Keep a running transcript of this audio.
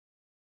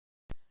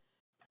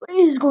What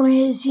is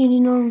going on, see any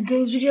normal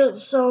today's video?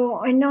 So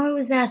I know I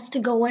was asked to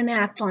go and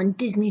act on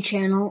Disney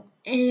Channel,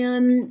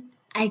 and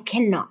I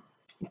cannot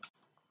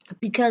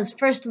because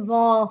first of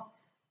all,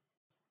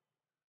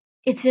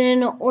 it's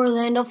in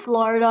Orlando,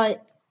 Florida,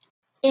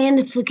 and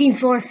it's looking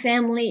for a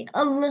family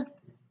of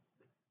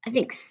I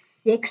think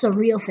 6, a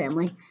real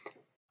family,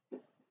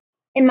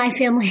 and my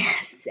family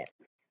has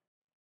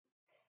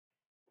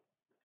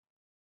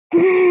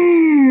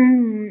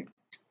 7.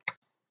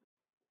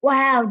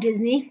 Wow,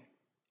 Disney,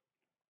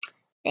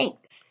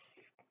 thanks.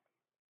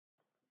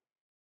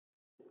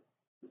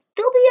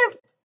 There'll be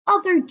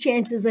other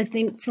chances, I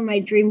think, for my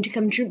dream to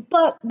come true,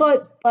 but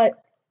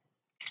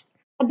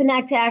I've been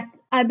asked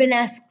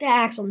to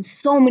act on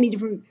so many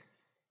different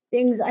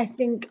things. I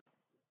think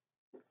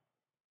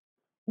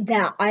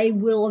that I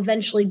will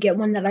eventually get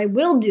one that I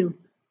will do.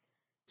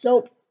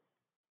 So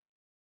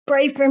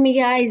pray for me,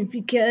 guys,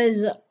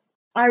 because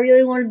I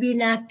really want to be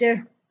an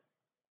actor.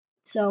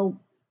 So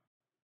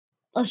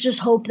let's just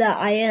hope that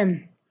I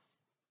am.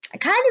 I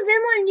kind of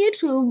am on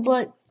YouTube,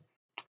 but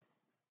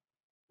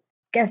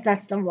guess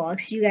that's the vlog.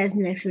 See you guys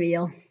in the next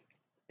video.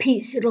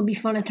 Peace. It'll be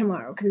fun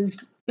tomorrow because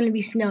it's going to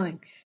be snowing.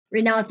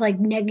 Right now it's like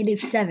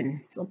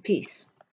 -7, so peace.